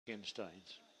Ken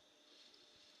Staines.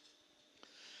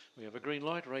 We have a green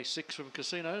light, race 6 from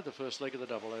Casino, the first leg of the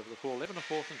double over the 4, 11,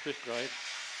 4th and 5th grade.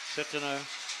 Set to know.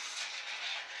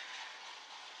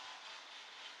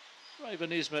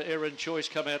 Raven Isma, Erin Choice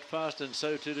come out fast, and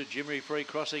so too did Jimmy Free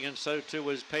crossing, and so too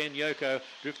was Pan Yoko.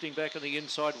 Drifting back on the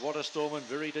inside, Water Storm, and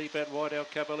very deep out wide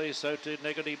out Cavalier, so too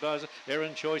Negative Buzz,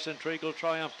 Erin Choice and Treacle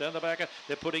Triumph down the back.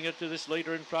 They're putting it to this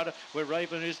leader in front, where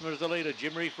Raven Isma is the leader.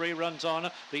 Jimmy Free runs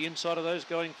on. The inside of those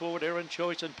going forward, Erin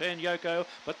Choice and Pan Yoko,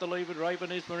 but the lead with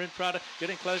Raven Isma in front,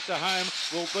 getting close to home,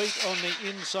 will beat on the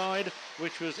inside,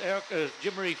 which was our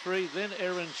Jimmy Free, then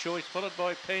Erin Choice, followed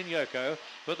by Pan Yoko.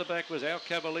 Further back was our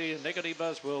Cavalier, Negative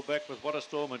Buzz, well back with Water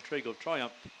Storm and Treacle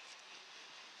Triumph.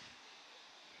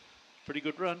 Pretty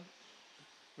good run.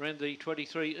 Ran the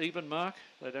 23 even mark.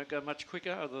 They don't go much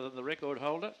quicker other than the record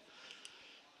holder.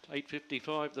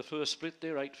 8.55 the first split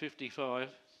there, 8.55.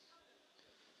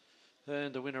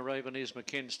 And the winner, Raven Isma,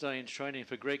 Ken Staines, training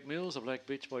for Greg Mills. The Black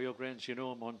Bitch by your Grand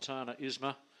Senor Montana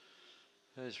Isma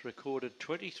has recorded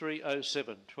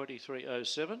 23.07.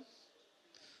 23.07.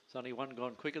 There's only one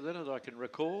gone quicker than it I can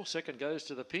recall. Second goes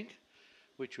to the pink,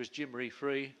 which was Jimmy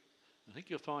Free. I think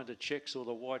you'll find the checks or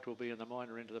the white will be in the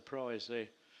minor end of the prize there.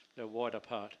 They're wide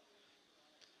apart.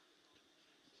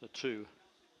 So 2.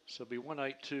 So it'll be 1,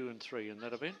 8, 2 and 3 in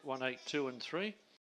that event. 1, 8, 2 and 3.